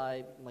Bible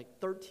by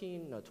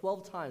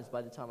 12 times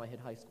by the time I hit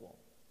high school.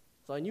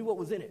 So I knew what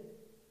was in it.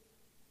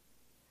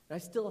 And I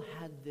still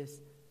had this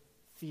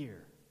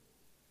fear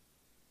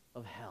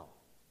of hell.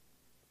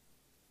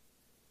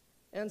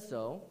 And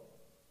so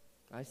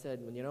I said,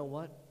 well, you know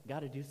what?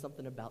 Got to do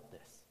something about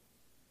this.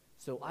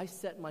 So I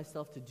set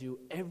myself to do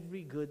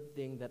every good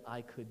thing that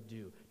I could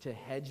do to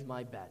hedge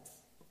my bets.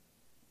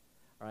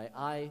 All right,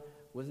 I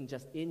wasn't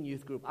just in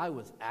youth group, I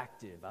was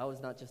active. I was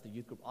not just a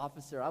youth group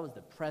officer, I was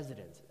the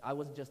president. I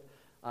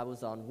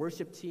was on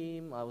worship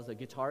team, I was a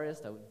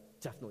guitarist. I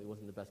definitely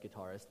wasn't the best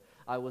guitarist.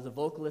 I was a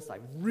vocalist, I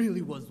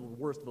really was the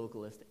worst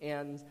vocalist.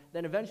 And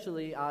then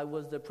eventually I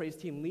was the praise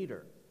team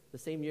leader, the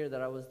same year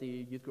that I was the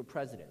youth group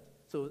president.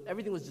 So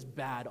everything was just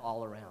bad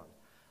all around.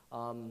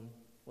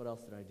 What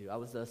else did I do? I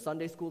was a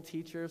Sunday school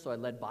teacher, so I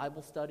led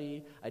Bible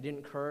study. I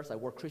didn't curse. I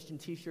wore Christian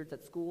t-shirts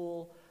at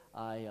school.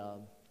 I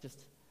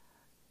just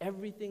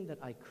everything that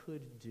I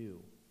could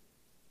do.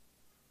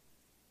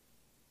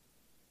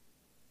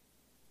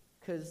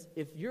 Because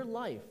if your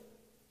life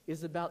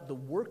is about the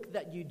work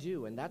that you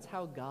do, and that's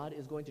how God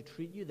is going to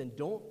treat you, then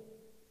don't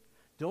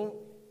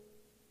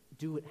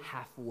do it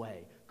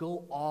halfway.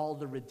 Go all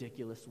the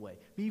ridiculous way.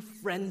 Be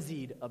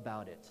frenzied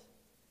about it.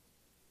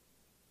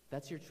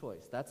 That's your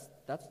choice. That's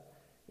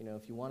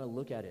if you want to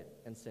look at it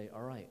and say,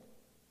 all right,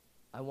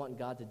 I want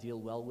God to deal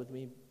well with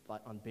me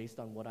based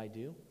on what I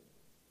do,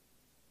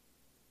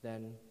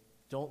 then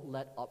don't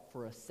let up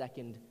for a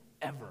second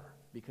ever,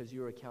 because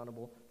you're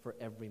accountable for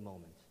every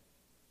moment.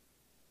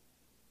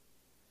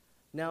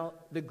 Now,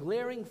 the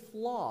glaring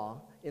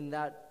flaw in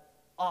that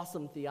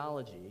awesome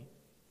theology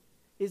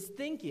is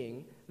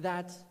thinking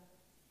that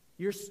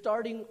you're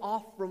starting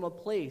off from a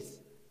place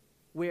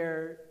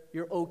where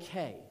you're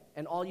okay,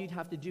 and all you'd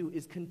have to do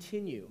is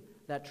continue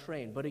that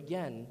train. But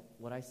again,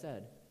 what I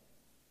said,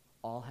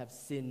 all have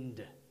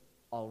sinned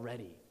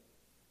already.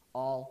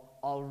 All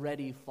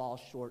already fall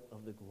short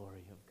of the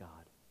glory of God.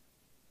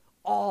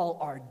 All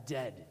are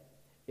dead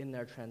in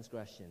their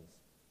transgressions.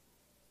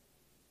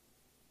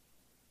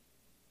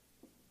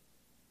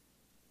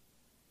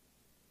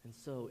 And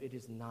so it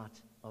is not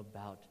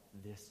about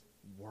this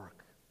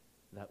work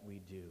that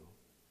we do,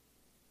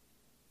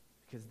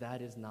 because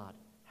that is not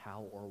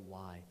how or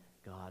why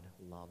God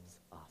loves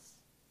us.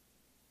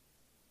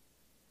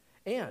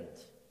 And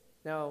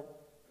now,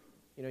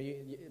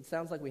 it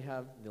sounds like we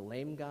have the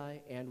lame guy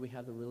and we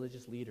have the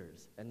religious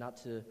leaders, and not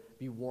to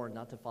be warned,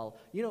 not to follow.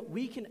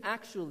 We can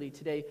actually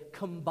today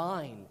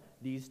combine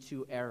these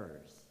two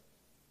errors.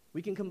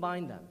 We can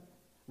combine them.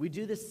 We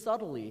do this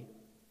subtly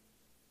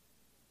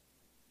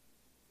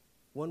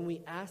when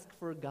we ask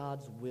for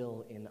God's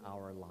will in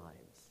our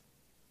lives.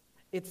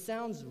 It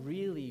sounds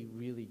really,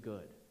 really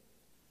good.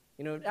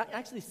 It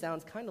actually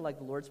sounds kind of like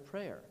the Lord's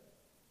Prayer.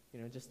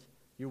 Just,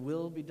 your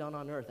will be done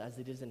on earth as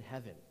it is in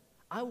heaven.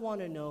 I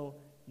want to know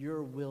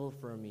your will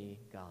for me,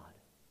 God.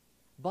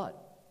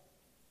 But,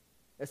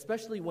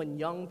 especially when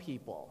young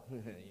people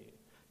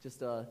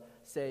just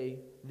say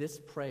this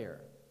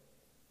prayer.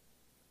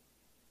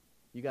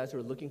 You guys who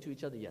are looking to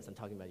each other, yes, I'm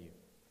talking about you.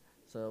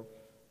 So,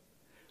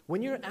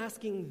 when you're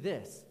asking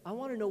this, I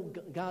want to know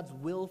God's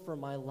will for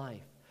my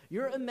life,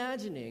 you're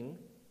imagining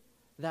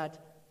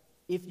that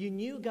if you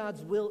knew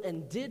God's will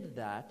and did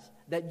that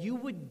you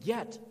would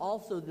get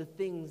also the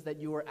things that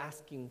you were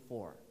asking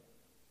for.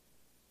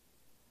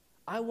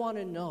 I want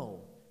to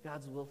know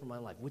God's will for my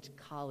life, which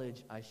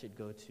college I should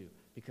go to,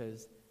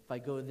 because if I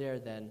go there,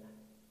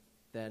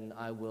 then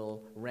I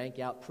will rank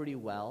out pretty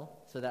well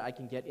so that I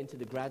can get into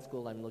the grad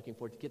school I'm looking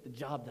for, to get the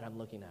job that I'm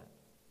looking at.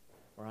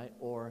 All right?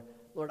 Or,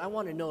 Lord, I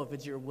want to know if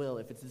it's your will,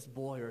 if it's this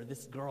boy or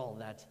this girl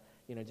that,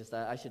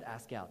 I should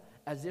ask out.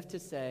 As if to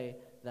say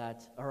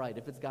that, all right,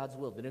 if it's God's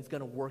will, then it's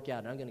going to work out,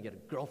 and I'm going to get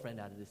a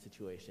girlfriend out of this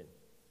situation.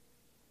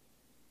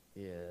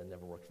 Yeah, it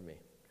never worked for me.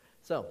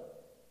 So,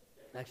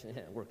 actually,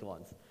 it worked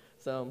once.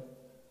 So,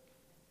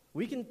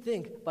 we can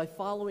think by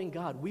following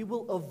God, we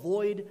will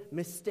avoid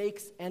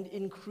mistakes and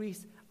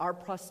increase our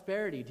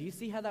prosperity. Do you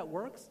see how that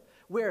works?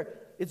 Where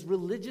it's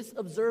religious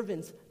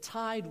observance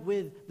tied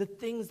with the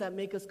things that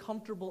make us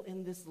comfortable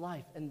in this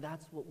life, and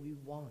that's what we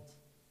want.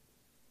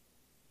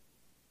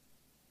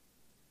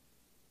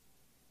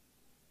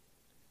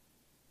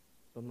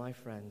 But my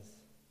friends,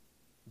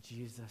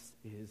 Jesus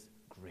is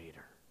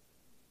greater.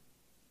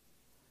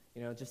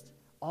 Just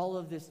all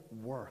of this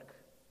work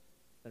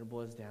that it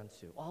boils down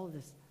to, all of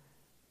this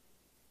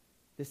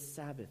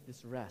Sabbath,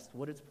 this rest,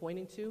 what it's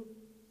pointing to,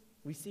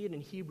 we see it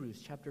in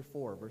Hebrews chapter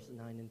 4, verses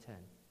 9 and 10.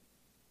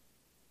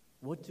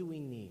 What do we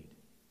need?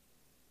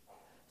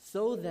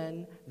 So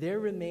then, there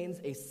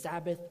remains a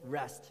Sabbath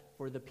rest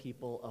for the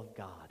people of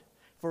God.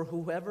 For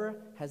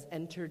whoever has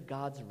entered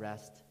God's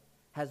rest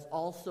has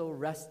also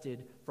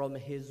rested from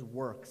his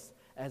works,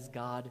 as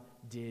God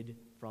did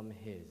from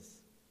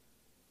his.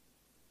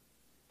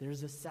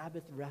 There's a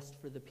Sabbath rest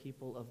for the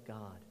people of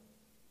God,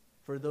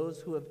 for those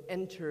who have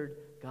entered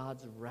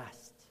God's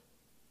rest.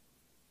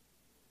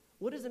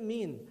 What does it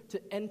mean to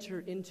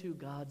enter into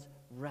God's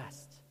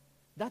rest?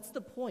 That's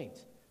the point.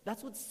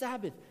 That's what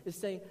Sabbath is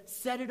saying.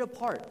 Set it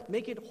apart.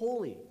 Make it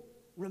holy.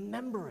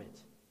 Remember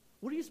it.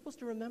 What are you supposed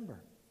to remember?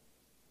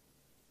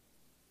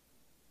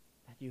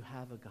 That you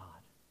have a God.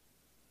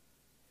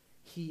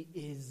 He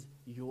is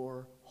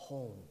your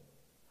home.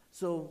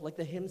 So, like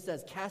the hymn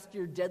says, cast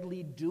your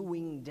deadly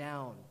doing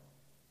down,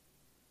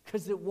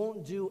 because it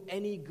won't do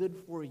any good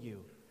for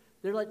you.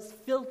 They're like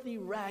filthy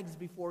rags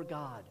before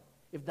God,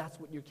 if that's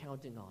what you're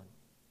counting on.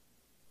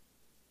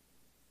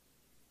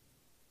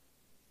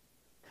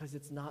 Because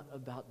it's not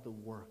about the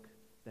work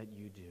that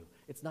you do.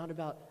 It's not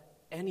about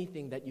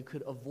anything that you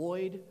could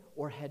avoid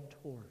or head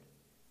toward.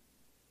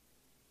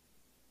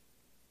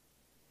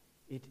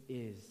 It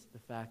is the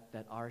fact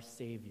that our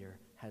Savior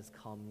has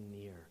come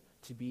near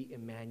to be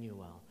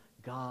Emmanuel,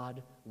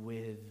 God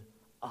with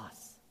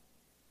us.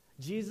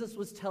 Jesus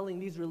was telling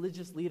these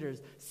religious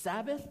leaders,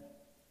 Sabbath,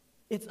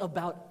 it's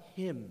about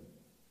Him.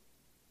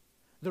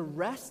 The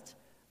rest,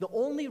 the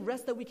only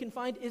rest that we can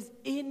find is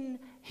in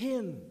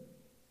Him.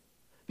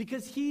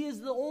 Because He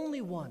is the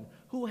only one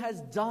who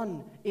has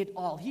done it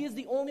all. He is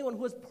the only one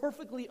who has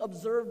perfectly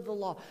observed the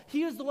law.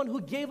 He is the one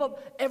who gave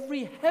up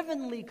every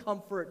heavenly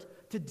comfort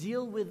to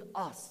deal with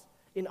us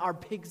in our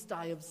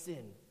pigsty of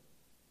sin.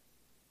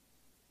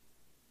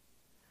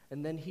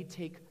 And then He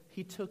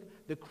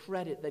took the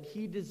credit that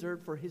He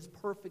deserved for His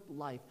perfect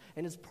life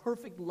and His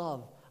perfect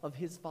love of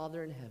His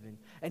Father in heaven,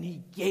 and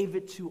He gave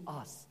it to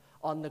us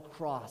on the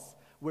cross,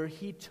 where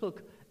He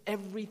took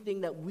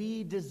everything that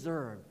we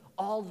deserved,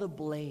 all the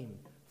blame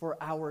for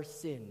our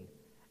sin,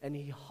 and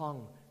He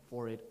hung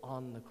for it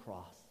on the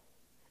cross,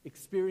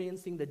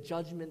 experiencing the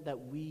judgment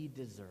that we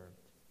deserved.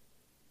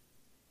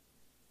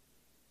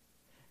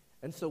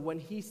 And so when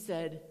He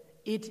said,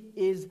 "It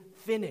is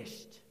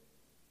finished,"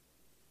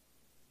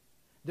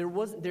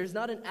 there's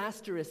not an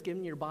asterisk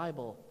in your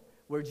Bible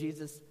where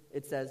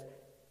it says,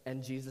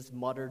 and Jesus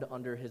muttered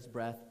under His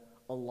breath,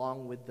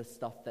 along with the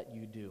stuff that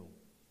you do.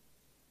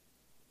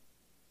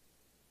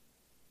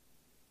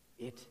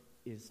 It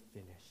is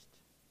finished.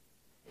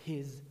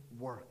 His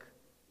work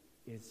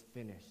is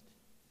finished.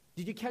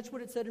 Did you catch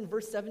what it said in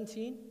verse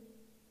 17?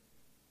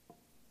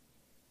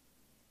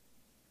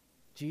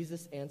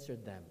 Jesus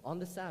answered them on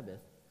the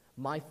Sabbath,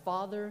 "My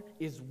Father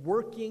is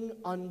working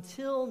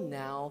until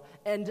now,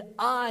 and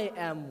I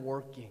am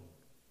working."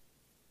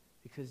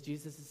 Because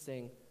Jesus is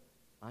saying,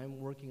 I'm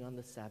working on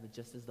the Sabbath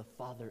just as the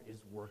Father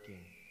is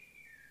working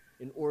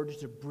in order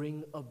to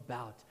bring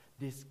about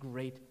this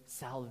great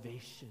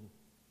salvation.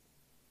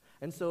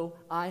 And so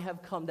I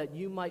have come that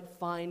you might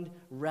find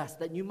rest,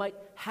 that you might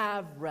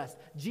have rest.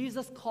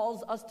 Jesus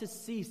calls us to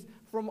cease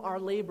from our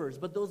labors,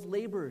 but those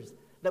labors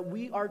that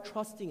we are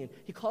trusting in,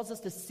 He calls us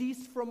to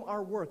cease from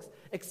our works,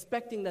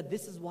 expecting that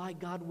this is why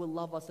God will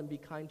love us and be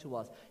kind to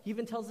us. He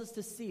even tells us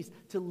to cease,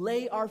 to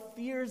lay our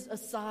fears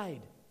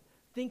aside,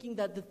 thinking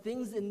that the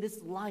things in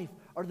this life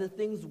are the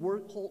things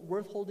worth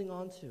holding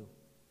on to.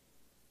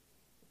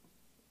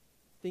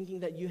 Thinking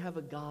that you have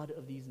a God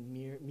of these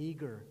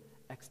meager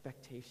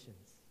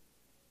expectations.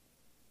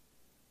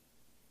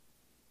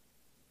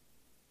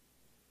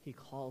 He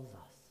calls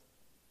us,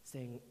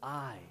 saying,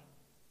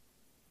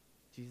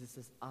 Jesus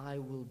says, I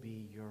will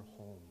be your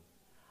home.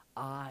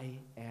 I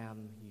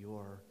am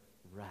your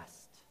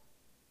rest.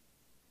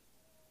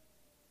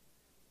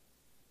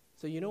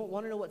 So you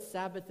want to know what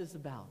Sabbath is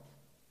about?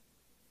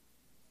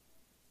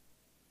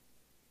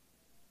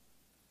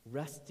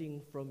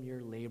 Resting from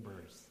your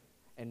labors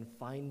and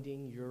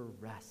finding your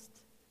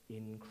rest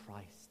in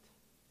Christ.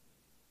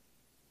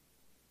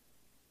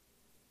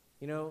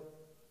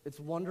 It's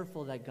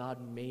wonderful that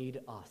God made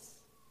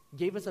us,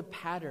 gave us a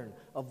pattern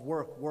of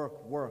work,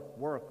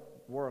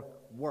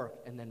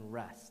 and then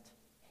rest.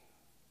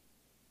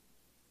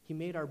 He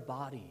made our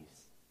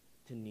bodies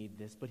to need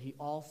this, but He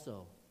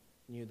also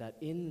knew that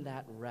in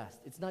that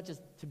rest, it's not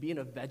just to be in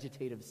a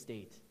vegetative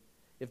state.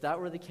 If that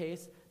were the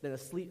case, then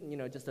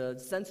just a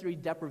sensory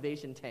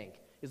deprivation tank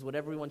is what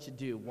everyone should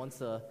do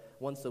once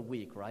a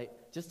week, right?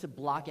 Just to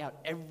block out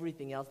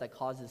everything else that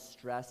causes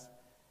stress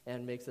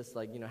and makes us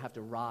have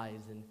to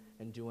rise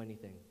and do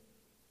anything.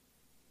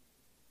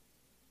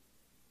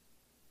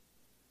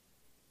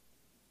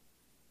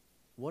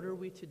 What are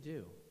we to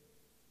do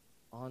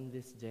on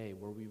this day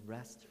where we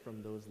rest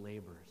from those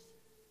labors?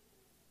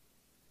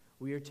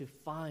 We are to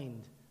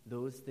find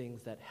those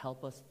things that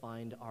help us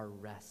find our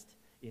rest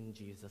in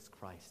Jesus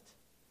Christ.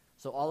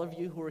 So all of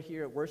you who are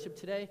here at worship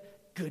today,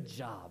 good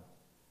job.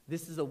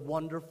 This is a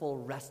wonderful,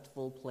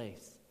 restful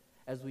place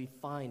as we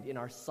find in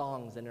our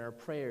songs and in our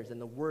prayers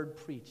and the word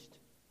preached.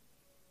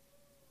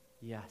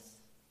 Yes,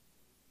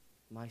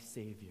 my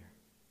Savior,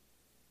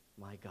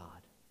 my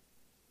God.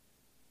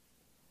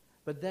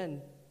 But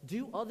then,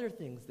 do other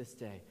things this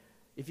day.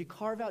 If you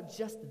carve out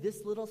just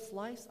this little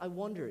slice, I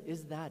wonder,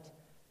 is that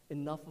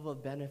enough of a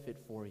benefit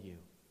for you?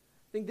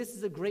 I think this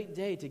is a great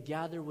day to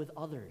gather with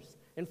others.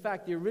 In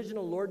fact, the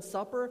original Lord's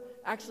Supper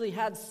actually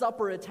had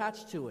supper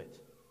attached to it.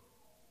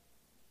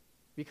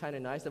 Be kind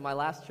of nice. At my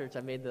last church,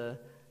 I made the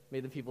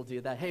made the people do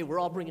that. Hey, we're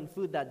all bringing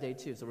food that day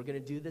too, so we're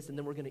going to do this, and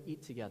then we're going to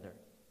eat together.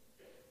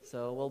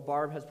 So, well,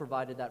 Barb has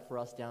provided that for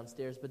us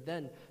downstairs. But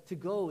then to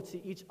go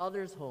to each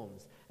other's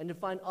homes and to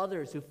find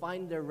others who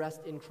find their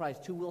rest in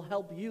Christ, who will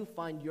help you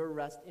find your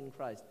rest in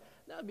Christ.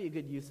 That would be a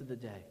good use of the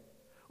day.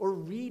 Or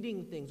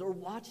reading things or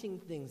watching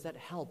things that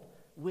help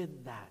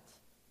with that.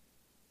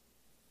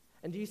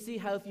 And do you see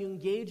how if you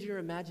engage your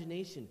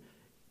imagination,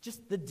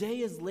 just the day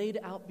is laid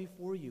out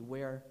before you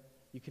where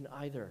you can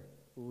either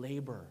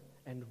labor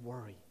and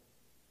worry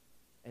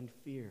and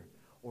fear,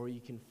 or you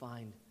can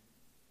find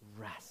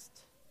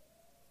rest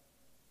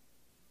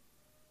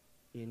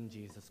in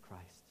Jesus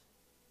Christ.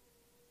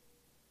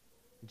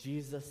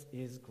 Jesus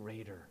is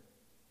greater.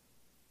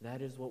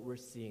 That is what we're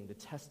seeing, the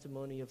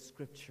testimony of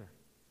Scripture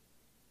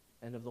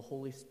and of the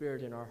Holy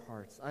Spirit in our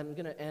hearts. I'm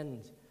going to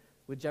end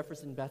with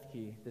Jefferson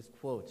Bethke, this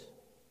quote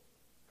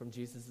from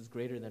Jesus is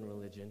Greater Than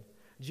Religion.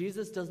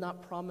 Jesus does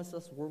not promise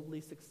us worldly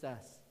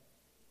success.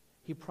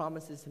 He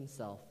promises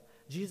himself.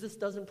 Jesus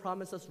doesn't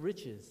promise us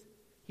riches.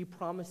 He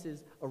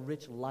promises a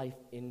rich life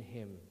in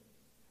him.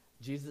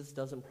 Jesus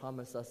doesn't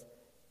promise us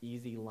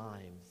easy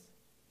lives.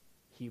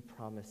 He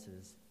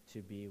promises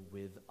to be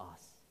with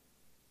us.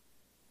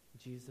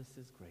 Jesus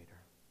is greater.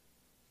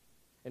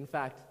 In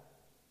fact,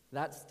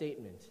 that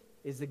statement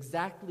is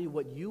exactly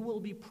what you will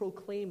be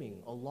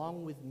proclaiming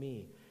along with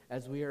me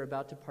as we are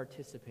about to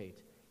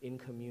participate in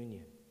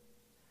communion.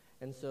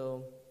 And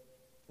so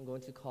I'm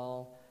going to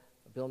call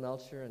Bill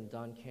Melcher and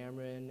Don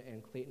Cameron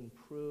and Clayton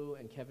Prue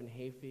and Kevin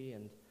Hafey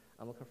and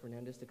Amilcar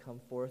Fernandez to come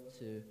forth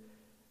to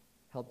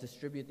help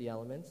distribute the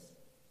elements.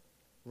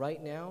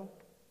 Right now,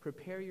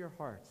 prepare your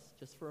hearts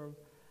just for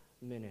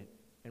a minute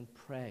and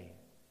pray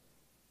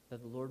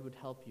that the Lord would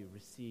help you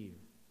receive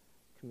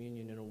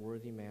communion in a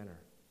worthy manner.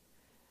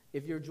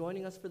 If you're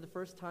joining us for the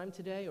first time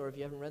today, or if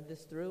you haven't read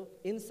this through,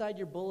 inside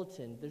your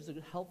bulletin, there's a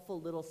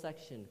helpful little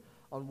section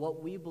on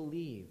what we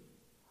believe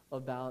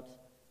about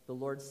the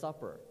Lord's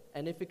Supper.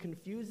 And if it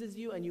confuses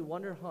you and you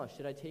wonder,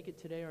 should I take it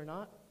today or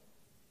not?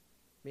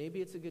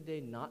 Maybe it's a good day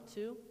not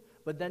to,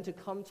 but then to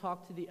come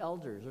talk to the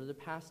elders or the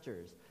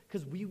pastors,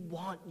 because we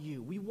want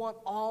you. We want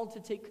all to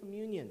take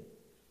communion.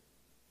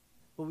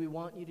 But we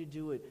want you to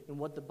do it in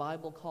what the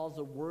Bible calls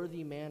a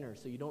worthy manner,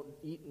 so you don't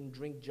eat and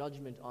drink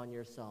judgment on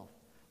yourself.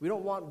 We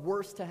don't want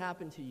worse to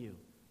happen to you.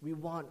 We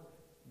want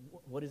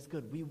what is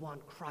good. We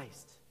want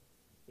Christ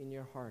in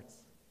your hearts.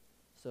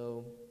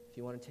 So if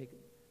you want to take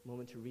a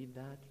moment to read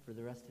that, for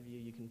the rest of you,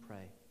 you can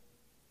pray.